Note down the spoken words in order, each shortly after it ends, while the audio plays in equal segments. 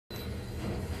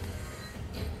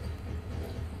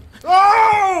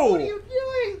What are you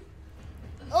doing?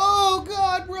 Oh,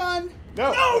 God, run.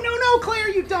 No. No, Claire,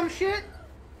 you dumb shit.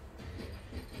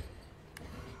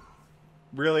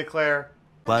 Really, Claire?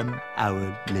 1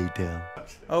 hour later.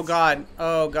 Oh, God.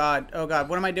 Oh, God. Oh, God.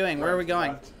 What am I doing? Where are we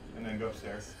going? And then go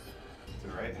upstairs. To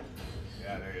the right.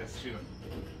 Yeah, there he is. Shoot him.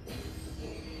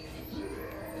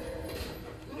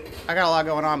 I got a lot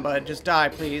going on, bud. Just die,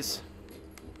 please.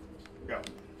 Go.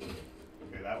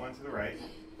 Okay, that one to the right.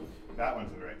 That one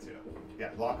to the right, too.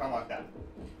 Yeah, unlock that.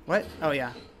 What? Oh,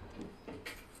 yeah.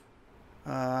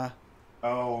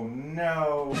 Oh,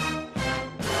 no.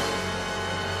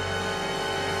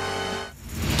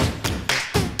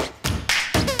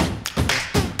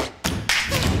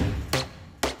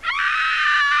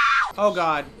 Oh,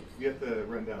 God. You have to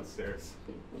run downstairs.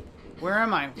 Where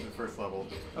am I? The first level.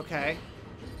 Okay.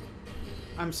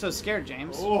 I'm so scared,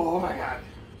 James. Oh, my God.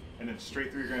 And then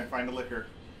straight through, you're going to find a liquor.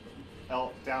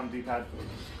 L, down, D-pad.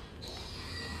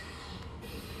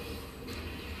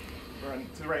 Run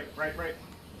to the right. Right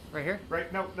here?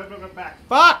 Right, no, back.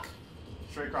 Fuck!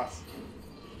 Straight across.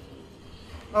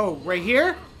 Oh, right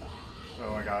here?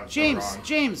 Oh my God, I'm James, so wrong.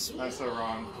 James. I'm so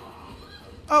wrong.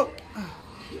 Oh.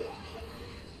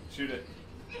 Shoot it.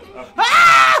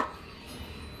 Ah!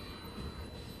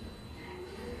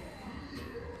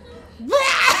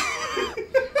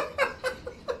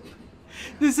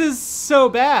 This is so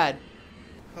bad.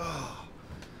 All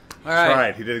right.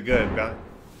 Tried, he did good. Got it.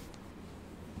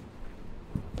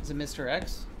 Is it Mr.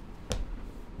 X?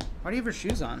 Why do you have your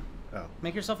shoes on? Oh,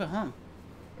 Make yourself at home.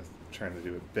 I was trying to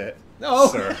do a bit.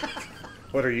 Oh. Sir,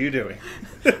 what are you doing?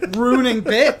 Ruining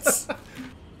bits.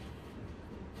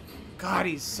 God,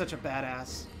 he's such a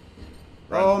badass.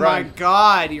 Run, my run.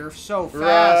 God, you're so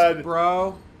fast, Run.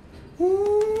 bro.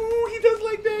 Ooh, he does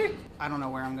like me. I don't know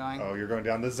where I'm going. Oh, you're going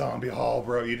down the zombie hall,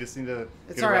 bro. You just need to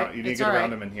It's get all around. right. You need It's to get all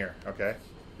around right. him in here, okay?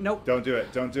 Nope. Don't do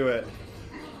it. Don't do it.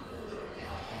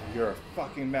 You're a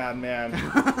fucking madman.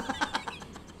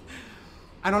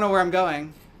 I don't know where I'm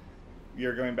going.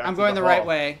 You're going back. I'm to going the the right hall.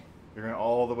 way. You're going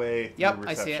all the way through Yep, I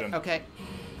reception. see it. Okay.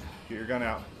 Get your gun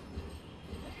out.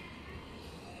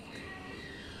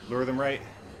 Lure them right.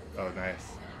 Oh,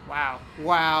 nice. Wow.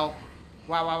 Wow.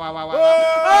 Wow, wow, wow, wow, wow.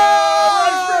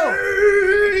 Oh!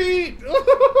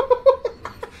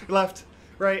 Left.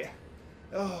 Right.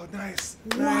 Oh, nice.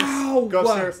 Nice. Wow. Go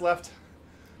upstairs. Left.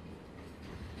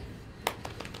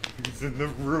 He's in the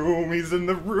room. He's in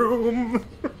the room.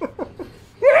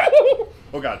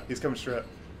 Oh, God. He's coming straight up.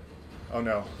 Oh,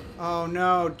 no. Oh,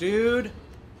 no, dude.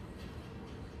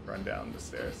 Run down the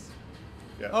stairs.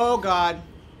 Yeah. Oh, God.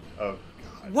 Oh,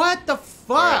 God. What the All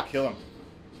fuck? right, kill him.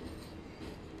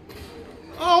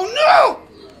 Oh, no!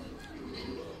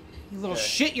 You little Okay.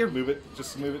 shit, you're... Move it.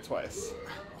 Just move it twice.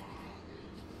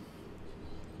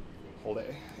 Hold A.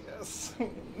 Yes.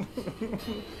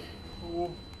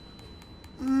 Oh.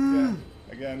 Yeah.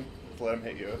 Again. Just let him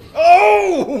hit you.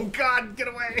 Oh! God, get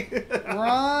away!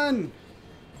 Run!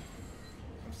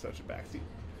 I'm such a backseat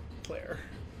player.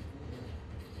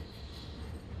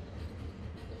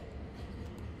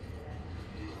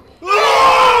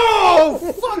 Oh,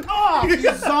 fuck off,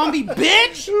 you zombie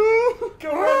bitch!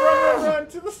 Go run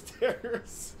to the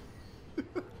stairs.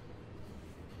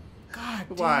 God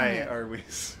damn Why it. are we...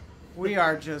 We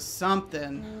are just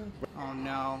something. Oh,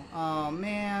 no. Oh,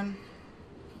 man.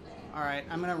 Alright,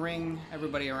 I'm gonna ring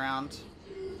everybody around.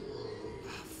 Oh,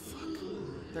 fuck.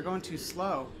 They're going too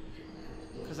slow.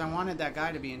 Because I wanted that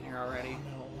guy to be in here already.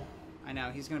 I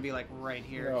know, he's gonna be, like, right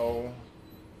here. No.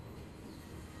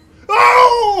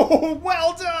 Oh!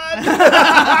 Well done!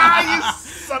 You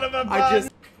son of a bun! I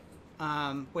just...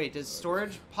 wait, does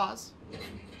storage pause?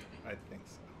 I think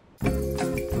so.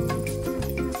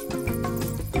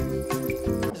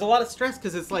 There's a lot of stress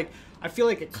because it's like, I feel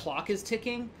like a clock is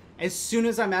ticking. As soon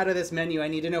as I'm out of this menu, I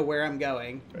need to know where I'm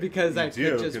going. Because I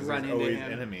could just run into always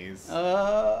him. enemies.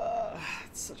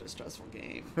 It's such a stressful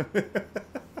game.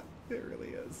 It really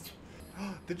is.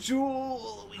 The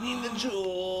jewel! We need the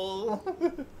jewel!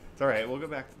 It's alright, we'll go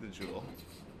back to the jewel.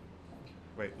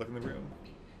 Wait, look in the room.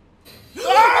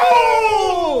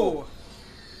 Oh!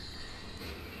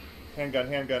 Handgun,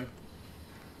 handgun.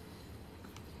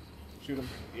 Shoot him.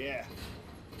 Yeah.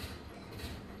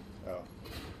 Oh,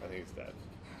 I think he's dead.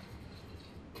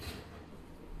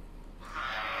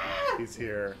 He's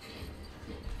here.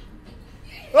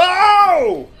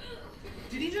 Oh!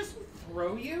 Did he just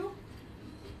throw you?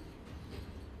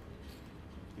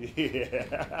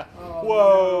 Yeah. Oh,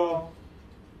 Whoa.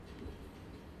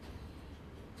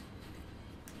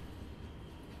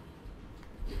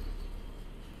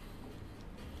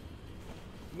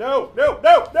 No, no,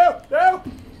 no, no, no!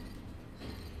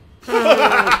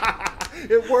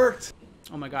 It worked.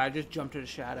 Oh my god, I just jumped at a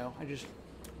shadow.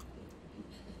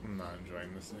 I'm not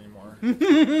enjoying this anymore.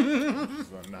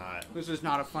 I'm not. This is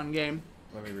not a fun game.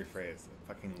 Let me rephrase. I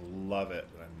fucking love it,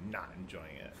 but I'm not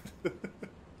enjoying it.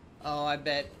 Oh, I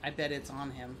bet it's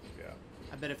on him. Yeah.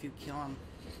 I bet if you kill him.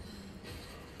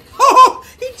 Oh,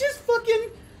 he just fucking.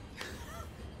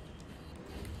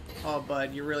 Oh,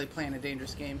 bud, you're really playing a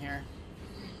dangerous game here.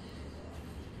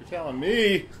 You're telling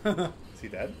me. Is he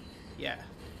dead? Yeah.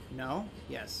 No.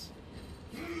 Yes.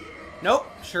 Nope.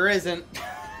 Sure isn't.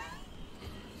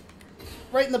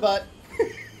 Right in the butt.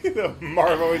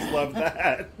 Marv always loved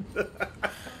that.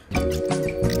 Oh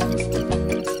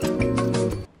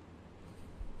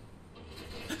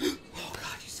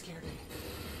god, you scared me.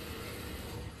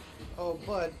 Oh,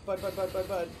 bud. What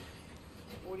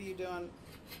are you doing?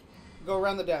 Go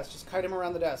around the desk. Just kite him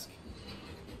around the desk.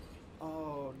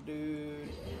 Oh, dude.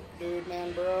 Dude,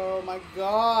 man, bro. My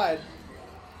god.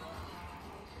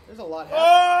 There's a lot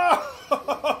happening.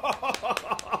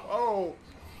 Oh!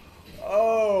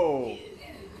 Oh!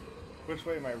 Which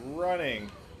way am I running?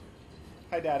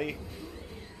 Hi, Daddy.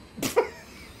 That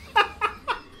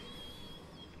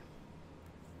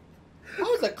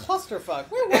was a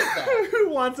clusterfuck. Where was that? Who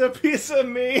wants a piece of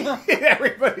me?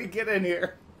 Everybody get in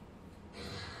here.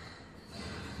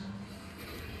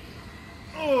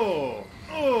 Oh!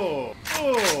 Oh!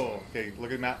 Oh! Okay,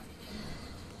 look at Matt.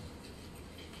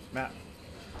 Matt,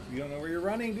 you don't know where you're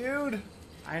running, dude.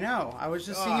 I know. I was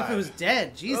just seeing if it was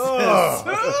dead. Jesus.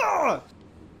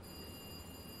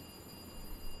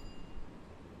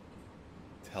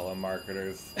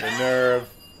 Telemarketers. The nerve.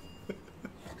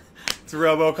 It's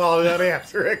robocall. Don't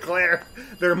answer it, Claire.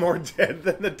 They're more dead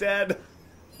than the dead.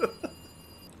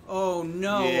 Oh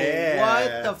no. Yeah.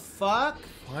 What the fuck?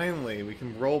 Finally, we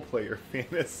can roleplay your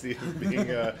fantasy of being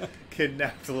a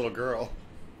kidnapped little girl.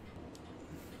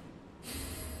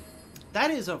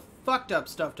 That is a fucked up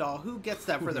stuffed doll. Who gets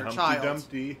that for their Humpty child?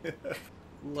 Dumpty.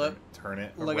 Look. Turn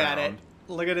it Look around. at it.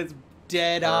 Look at its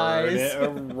dead Turn eyes. it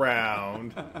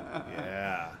around.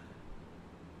 Yeah.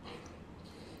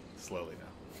 Slowly now.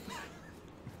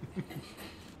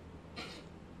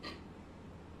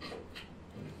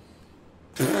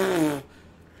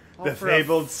 The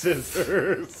fabled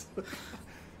scissors.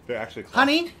 They're actually close.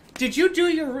 Honey, did you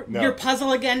do No. your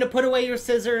puzzle again to put away your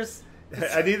scissors?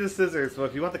 I need the scissors, but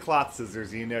if you want the cloth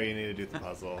scissors, you know you need to do the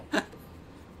puzzle.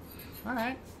 All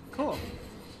right, cool.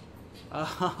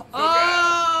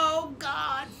 Oh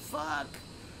God, fuck.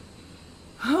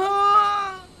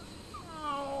 Oh.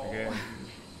 Okay.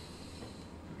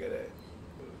 Get it.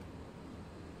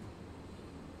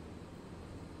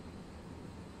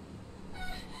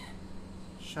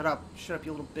 Shut up,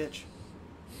 you little bitch.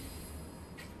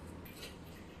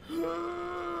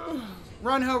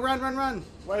 Run, Ho, run.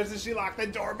 Why doesn't she lock the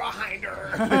door behind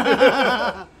her?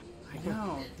 I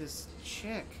know, this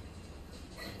chick.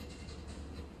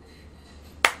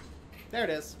 There it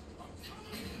is.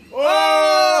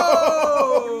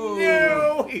 Oh!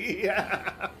 No!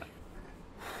 Yeah.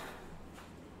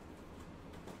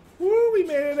 Woo, we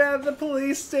made it out of the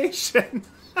police station.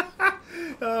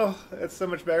 Oh, that's so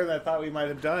much better than I thought we might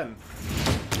have done.